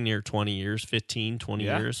dang near 20 years, 15, 20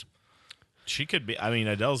 years. She could be. I mean,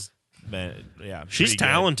 Adele's been, she's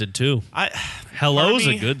talented too. Hello's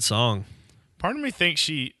a good song. Part of me thinks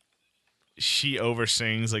she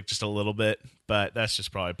oversins like just a little bit, but that's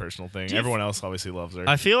just probably a personal thing. Everyone else obviously loves her.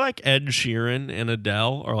 I feel like Ed Sheeran and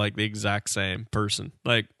Adele are like the exact same person.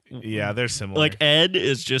 Like, yeah, they're similar. Like Ed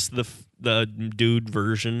is just the dude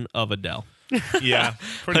version of Adele. Yeah,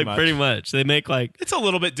 pretty much. Pretty much. They make like it's a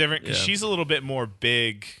little bit different because she's a little bit more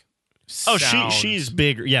big. Sound. She's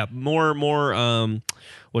bigger. Yeah, more.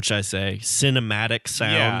 What should I say? Cinematic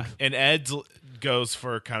sound. Yeah, and Ed goes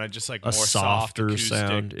for kind of just like more softer soft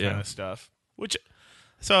sound, kind of stuff.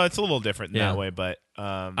 So it's a little different in that way, but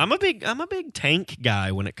I'm a big Tank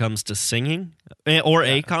guy when it comes to singing, or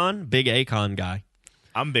Akon, big Akon guy.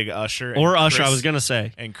 I'm big Usher. Or Usher, I was going to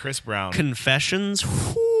say. And Chris Brown. Confessions.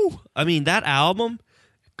 Whew, I mean, that album,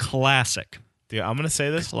 classic. Yeah, I'm going to say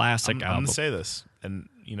this. Classic album. I'm going to say this. And,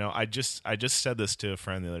 you know, I just said this to a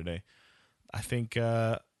friend the other day. I think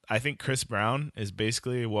Chris Brown is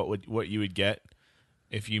basically what you would get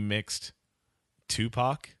if you mixed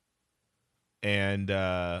Tupac and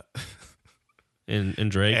and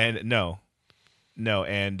Drake. And no.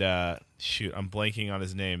 And shoot, I'm blanking on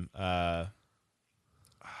his name.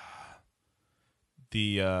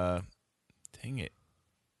 Dang it.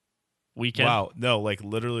 Weekend. Wow, no, like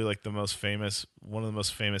literally like one of the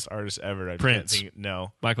most famous artists ever. Prince.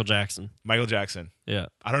 No. Michael Jackson. Yeah.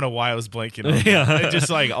 I don't know why I was blanking on that. It just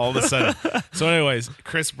like all of a sudden. So anyways,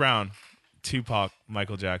 Chris Brown, Tupac,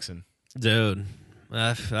 Michael Jackson. Dude,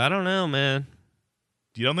 I don't know, man.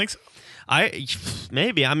 You don't think so?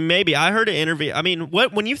 Maybe. I heard an interview. I mean,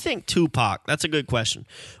 when you think Tupac, that's a good question.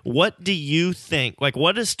 What do you think? Like,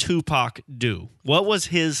 what does Tupac do? What was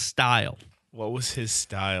his style?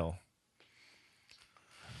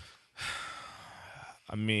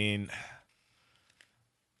 I mean,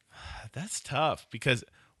 that's tough because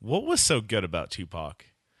what was so good about Tupac?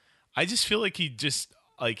 I just feel like he just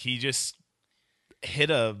hit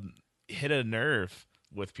a nerve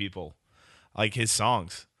with people, like his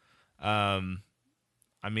songs. I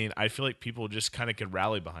mean, I feel like people just kind of could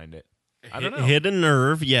rally behind it. I don't know. Hit a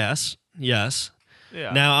nerve, yes. Yeah.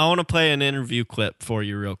 Now I want to play an interview clip for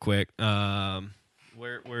you real quick. Where's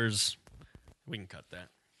we can cut that.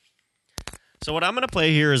 So what I'm going to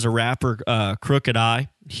play here is a rapper, Crooked I,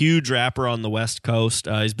 huge rapper on the West Coast.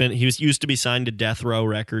 He used to be signed to Death Row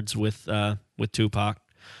Records with Tupac.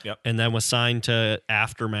 Yep. And then was signed to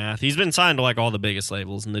Aftermath. He's been signed to like all the biggest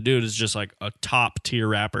labels, and the dude is just like a top tier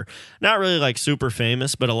rapper. Not really like super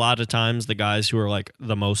famous, but a lot of times the guys who are like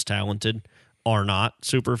the most talented are not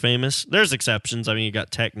super famous. There's exceptions. I mean, you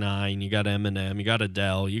got Tech Nine, you got Eminem, you got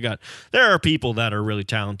Adele, there are people that are really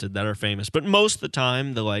talented that are famous, but most of the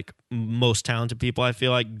time the like most talented people I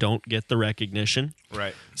feel like don't get the recognition.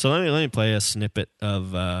 Right. So let me play a snippet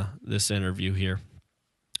of this interview here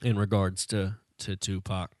in regards to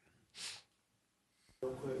Tupac.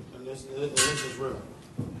 Real quick, I know this is real.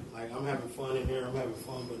 Like, I'm having fun in here. I'm having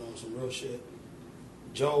fun, but on some real shit.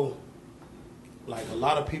 Joe, like, a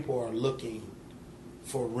lot of people are looking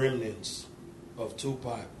for remnants of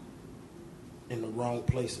Tupac in the wrong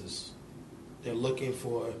places. They're looking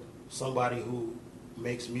for somebody who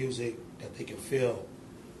makes music that they can feel,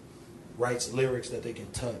 writes lyrics that they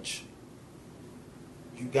can touch.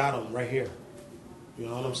 You got them right here. You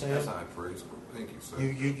know what I'm saying? That's high praise. Thank you, sir.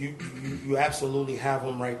 You absolutely have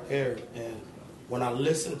him right there. And when I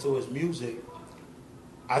listen to his music,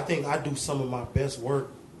 I think I do some of my best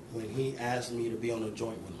work when he asked me to be on a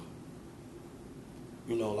joint with him.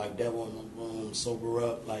 You know, like Devil in My Room, Sober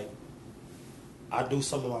Up. Like, I do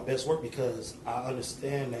some of my best work because I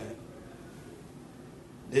understand that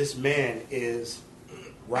this man is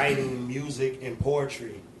writing music and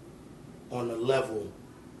poetry on the level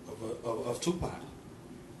of Tupac.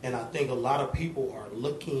 And I think a lot of people are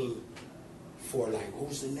looking for, like,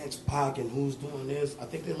 who's the next Pac and who's doing this. I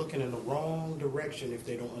think they're looking in the wrong direction if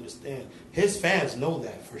they don't understand. His fans know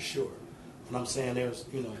that for sure. And I'm saying there's,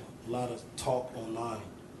 you know, a lot of talk online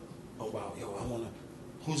about,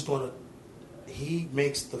 he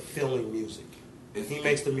makes the feeling music. He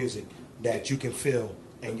makes the music that you can feel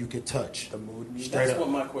and you can touch. The mood music. Straight That's up. what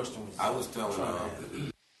my question was. I was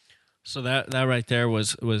telling So that right there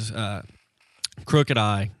was Crooked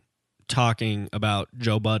Eye talking about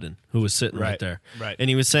Joe Budden, who was sitting right there. Right. And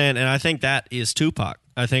he was saying, and I think that is Tupac.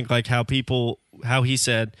 I think like how he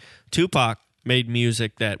said Tupac made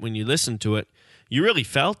music that when you listen to it, you really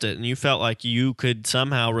felt it and you felt like you could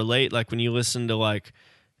somehow relate. Like when you listen to like,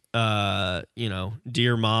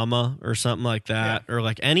 Dear Mama or something like that, or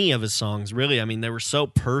like any of his songs, really. I mean, they were so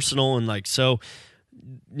personal and like so,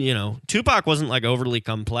 Tupac wasn't like overly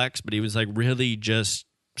complex, but he was like really just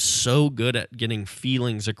so good at getting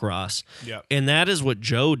feelings across. Yeah. And that is what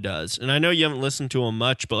Joe does. And I know you haven't listened to him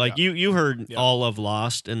much, but like you heard all of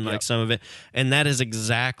Lost and like some of it, and that is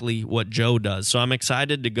exactly what Joe does. So I'm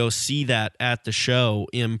excited to go see that at the show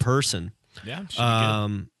in person. Yeah. Should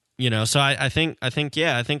be good. So I think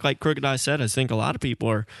like Crooked Eye said, I think a lot of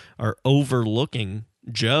people are overlooking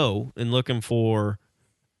Joe and looking for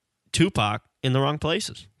Tupac in the wrong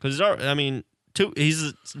places because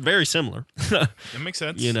he's very similar. That makes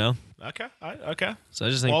sense. Okay. Okay. So I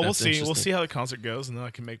just think we'll that's see. We'll interesting. see how the concert goes, and then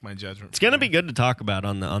I can make my judgment. It's gonna be good to talk about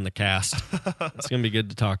on the cast. It's gonna be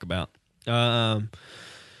good to talk about. What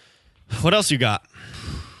else you got?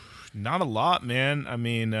 Not a lot, man. I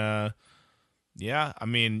mean,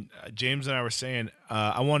 James and I were saying,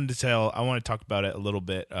 I wanted to talk about it a little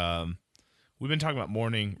bit. We've been talking about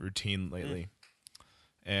morning routine lately,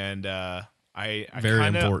 and I Very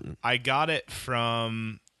important. I got it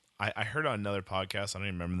from I heard on another podcast. I don't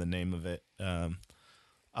even remember the name of it.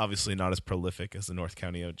 Obviously not as prolific as the North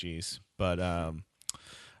County OGs, but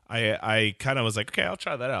I kind of was like, okay, I'll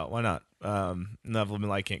try that out. Why not? And I've been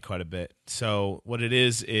liking it quite a bit. So what it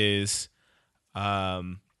is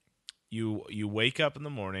you wake up in the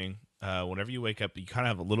morning. Whenever you wake up, you kind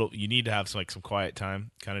of have you need to have some quiet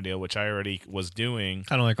time kind of deal, which I already was doing.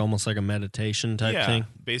 Kind of like almost like a meditation type thing.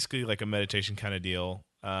 Basically like a meditation kind of deal.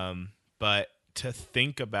 But to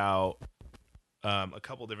think about a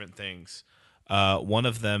couple different things. One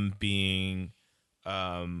of them being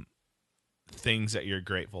things that you're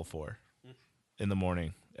grateful for in the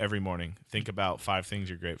morning. Every morning, think about 5 things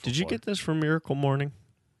you're grateful for. Did you get this from Miracle Morning?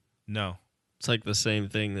 No. It's like the same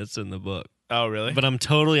thing that's in the book. Oh, really? But I'm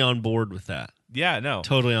totally on board with that. Yeah, no.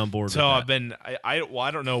 Totally on board with that. So I've been, I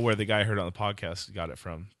don't know where the guy heard it on the podcast got it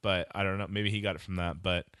from, but I don't know. Maybe he got it from that.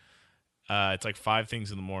 But it's like 5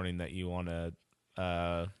 things in the morning that you want to,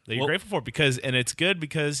 that you're grateful for and it's good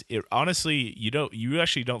because it honestly, you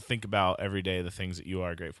actually don't think about every day the things that you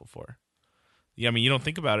are grateful for. Yeah. I mean, you don't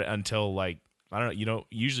think about it until you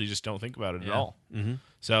usually just don't think about it at all. Mm-hmm.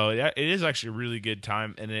 So it is actually a really good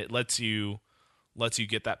time and it lets you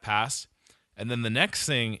get that past. And then the next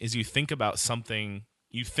thing is you think about something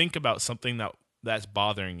that's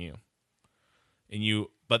bothering you. And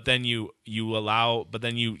you don't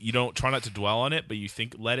try not to dwell on it, but you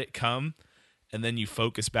let it come and then you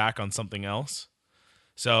focus back on something else.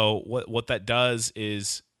 So what that does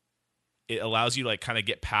is it allows you to kind of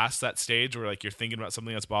get past that stage where you're thinking about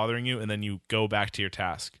something that's bothering you and then you go back to your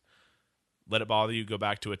task. Let it bother you, go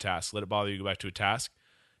back to a task. Let it bother you, go back to a task.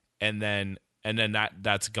 And then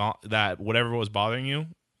that's gone. That whatever was bothering you,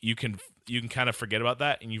 you can kind of forget about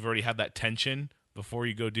that, and you've already had that tension before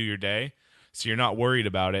you go do your day, so you're not worried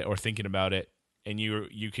about it or thinking about it, and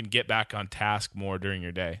you can get back on task more during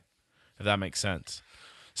your day, if that makes sense.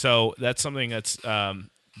 So that's something that's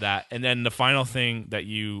that. And then the final thing that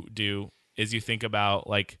you do is you think about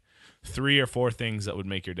 3 or 4 things that would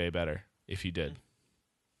make your day better if you did.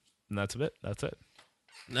 And that's it. That's it.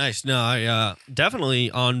 Nice. No, I definitely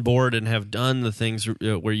on board and have done the things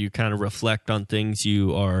where you kind of reflect on things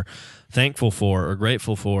you are thankful for or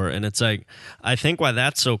grateful for. And it's like, I think why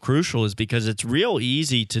that's so crucial is because it's real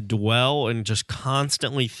easy to dwell and just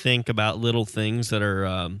constantly think about little things that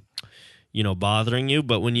are, bothering you.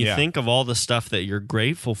 But when you think of all the stuff that you're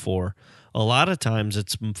grateful for, a lot of times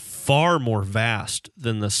it's far more vast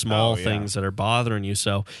than the small things that are bothering you.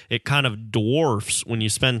 So it kind of dwarfs when you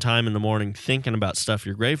spend time in the morning thinking about stuff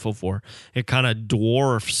you're grateful for. It kind of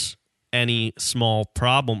dwarfs any small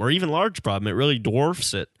problem or even large problem. It really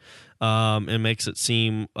dwarfs it and makes it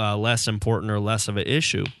seem less important or less of an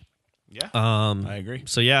issue. Yeah, I agree.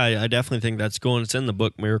 So, yeah, I definitely think that's cool. And it's in the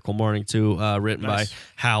book Miracle Morning, too, written by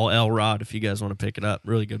Hal Elrod, if you guys want to pick it up.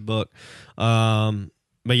 Really good book.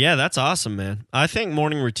 But yeah, that's awesome, man. I think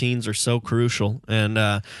morning routines are so crucial. And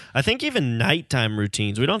I think even nighttime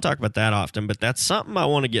routines, we don't talk about that often, but that's something I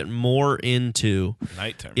want to get more into.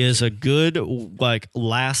 Nighttime is a good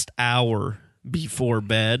last hour before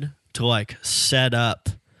bed to set up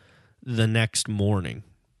the next morning.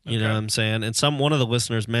 You know what I'm saying? And one of the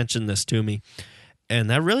listeners mentioned this to me,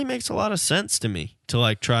 and that really makes a lot of sense to me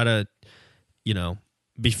to try to,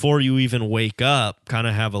 before you even wake up, kind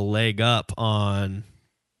of have a leg up on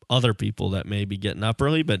other people that may be getting up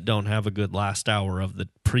early but don't have a good last hour of the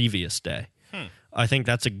previous day. I think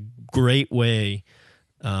that's a great way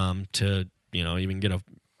to, even get a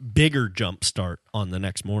bigger jump start on the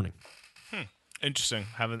next morning. Interesting.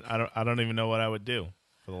 I don't even know what I would do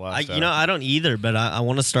for the last hour. I don't either, but I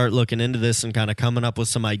want to start looking into this and kind of coming up with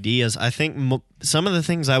some ideas. I think some of the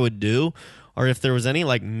things I would do or if there was any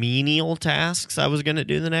menial tasks I was going to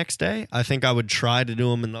do the next day, I think I would try to do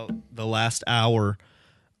them in the last hour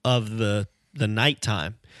of the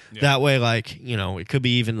nighttime. Yeah. That way, it could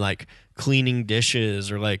be even cleaning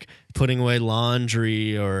dishes or putting away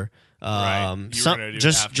laundry or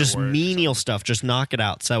just menial stuff. Just knock it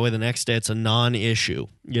out. So that way the next day it's a non-issue,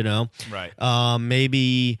 Right.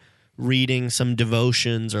 Maybe reading some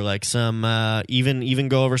devotions or some even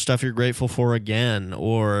go over stuff you're grateful for again.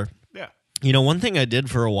 Or one thing I did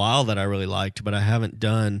for a while that I really liked, but I haven't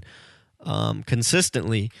done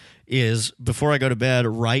consistently, is before I go to bed,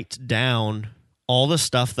 write down all the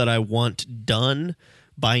stuff that I want done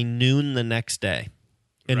by noon the next day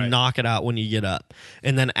and knock it out when you get up.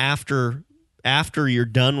 And then after you're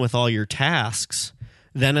done with all your tasks,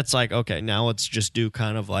 then it's okay, now let's just do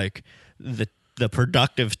kind of the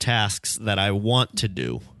productive tasks that I want to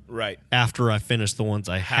do. Right. After I finish the ones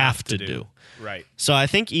I have to do. Right. So I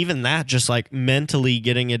think even that, just mentally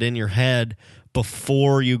getting it in your head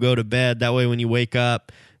before you go to bed, that way when you wake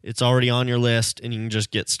up, it's already on your list and you can just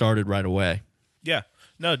get started right away. Yeah.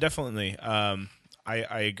 No, definitely. I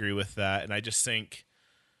agree with that. And I just think,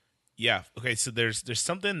 okay, so there's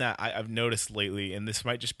something that I've noticed lately, and this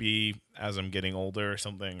might just be as I'm getting older or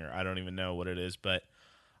something, or I don't even know what it is, but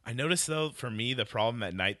I noticed, though, for me, the problem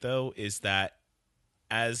at night, though, is that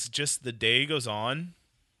as just the day goes on,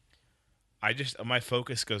 my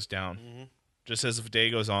focus goes down. Mm-hmm. Just as the day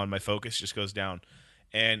goes on, my focus just goes down.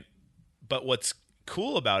 But what's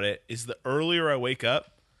cool about it is the earlier I wake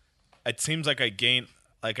up, it seems I gain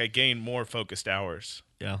more focused hours.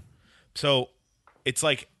 Yeah. So it's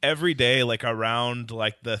every day, around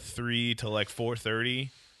the 3 to 4:30,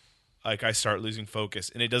 I start losing focus,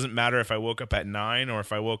 and it doesn't matter if I woke up at 9 or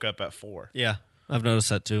if I woke up at 4. Yeah, I've noticed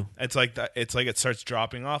that too. It's that. It's it starts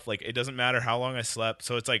dropping off. It doesn't matter how long I slept.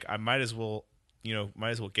 So it's I might as well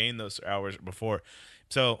gain those hours before.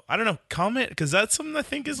 So I don't know. Comment, because that's something I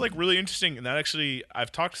think is really interesting, and that actually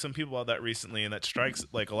I've talked to some people about that recently, and that strikes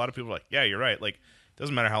a lot of people are yeah, you're right. It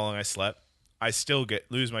doesn't matter how long I slept, I still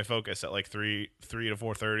lose my focus at 3 to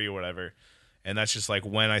 4:30 or whatever, and that's just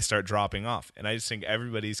when I start dropping off. And I just think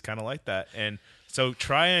everybody's kind of like that, and so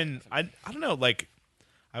I don't know,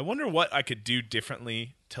 I wonder what I could do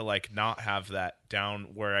differently to not have that down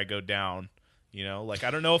where I go down.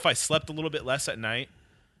 I don't know if I slept a little bit less at night.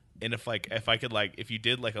 And if I could if you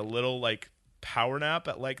did a little power nap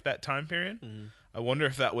at that time period, I wonder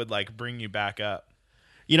if that would bring you back up.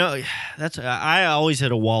 That's I always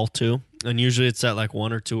hit a wall too, and usually it's at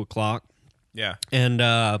 1 or 2 o'clock. Yeah. And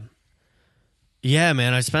yeah,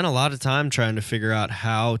 man, I spent a lot of time trying to figure out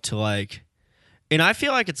how to and I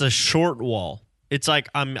feel it's a short wall. It's I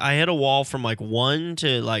hit a wall from 1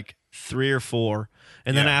 to 3 or 4.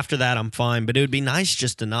 And then after that, I'm fine. But it would be nice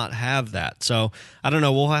just to not have that. So I don't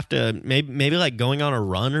know. We'll have to maybe going on a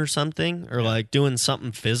run or something, or doing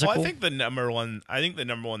something physical. Well, I think the number one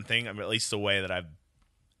thing, at least the way that I've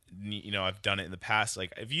I've done it in the past.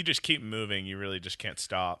 Like if you just keep moving, you really just can't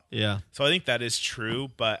stop. Yeah. So I think that is true,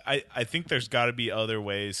 but I think there's got to be other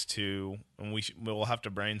ways to, and we'll have to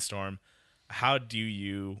brainstorm. How do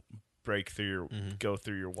you break through your go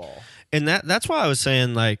through your wall? And that's why I was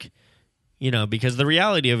saying, like, because the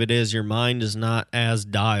reality of it is your mind is not as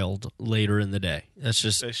dialed later in the day. That's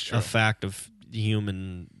just a fact of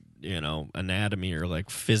human, anatomy or like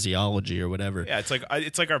physiology or whatever. Yeah,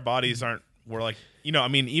 it's like our bodies aren't. We're like,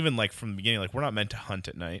 even like from the beginning, like we're not meant to hunt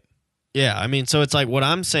at night. Yeah, I mean, so it's like what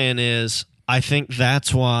I'm saying is I think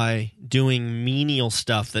that's why doing menial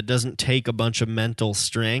stuff that doesn't take a bunch of mental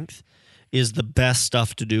strength is the best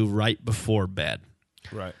stuff to do right before bed.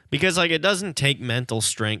 Right. Because like it doesn't take mental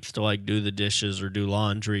strength to like do the dishes or do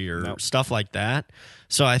laundry or stuff like that.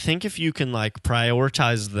 So I think if you can like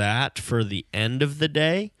prioritize that for the end of the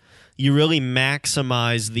day, you really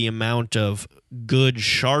maximize the amount of good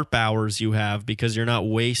sharp hours you have because you're not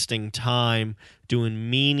wasting time doing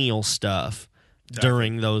menial stuff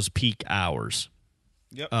during those peak hours.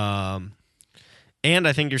 Yep. And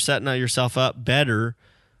I think you're setting yourself up better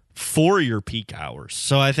for your peak hours.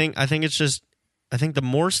 So I think it's just the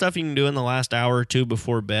more stuff you can do in the last hour or two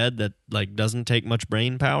before bed that like doesn't take much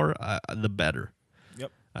brain power, the better.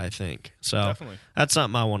 Yep. I think. So definitely. That's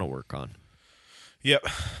something I want to work on. Yep.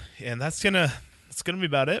 And that's gonna be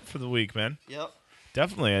about it for the week, man. Yep.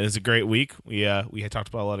 Definitely. It was a great week. We had talked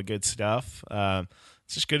about a lot of good stuff.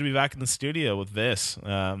 It's just good to be back in the studio with this.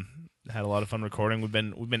 Had a lot of fun recording. We've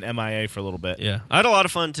been MIA for a little bit. Yeah. I had a lot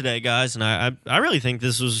of fun today, guys, and I really think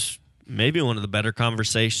this was maybe one of the better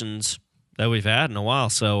conversations that we've had in a while.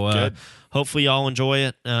 So hopefully y'all enjoy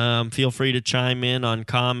it. Feel free to chime in on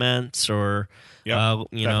comments or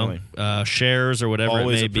shares or whatever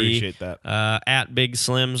Always it may appreciate be. that. At Big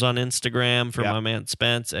Slims on Instagram for my man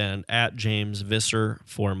Spence, and at James Visser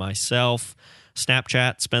for myself.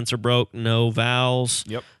 Snapchat Spencer Broke, no vowels.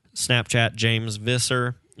 Yep. Snapchat James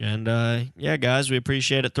Visser. And guys, we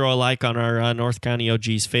appreciate it. Throw a like on our North County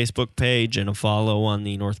OGs Facebook page and a follow on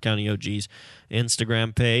the North County OGs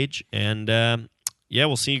Instagram page. And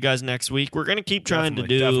we'll see you guys next week. We're going to keep trying to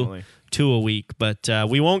do 2 a week, but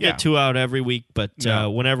we won't get 2 out every week. But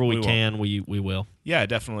whenever we can, we will. Yeah,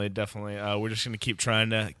 definitely. We're just going to keep trying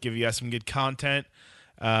to give you guys some good content.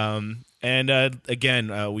 Again,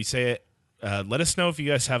 we say it. Let us know if you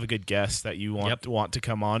guys have a good guest that you want to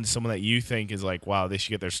come on, someone that you think is like, wow, they should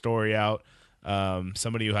get their story out.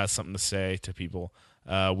 Somebody who has something to say to people.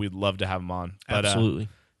 We'd love to have them on. But, absolutely.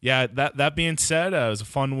 That being said, it was a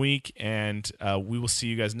fun week, and we will see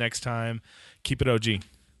you guys next time. Keep it OG.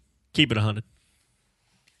 Keep it 100.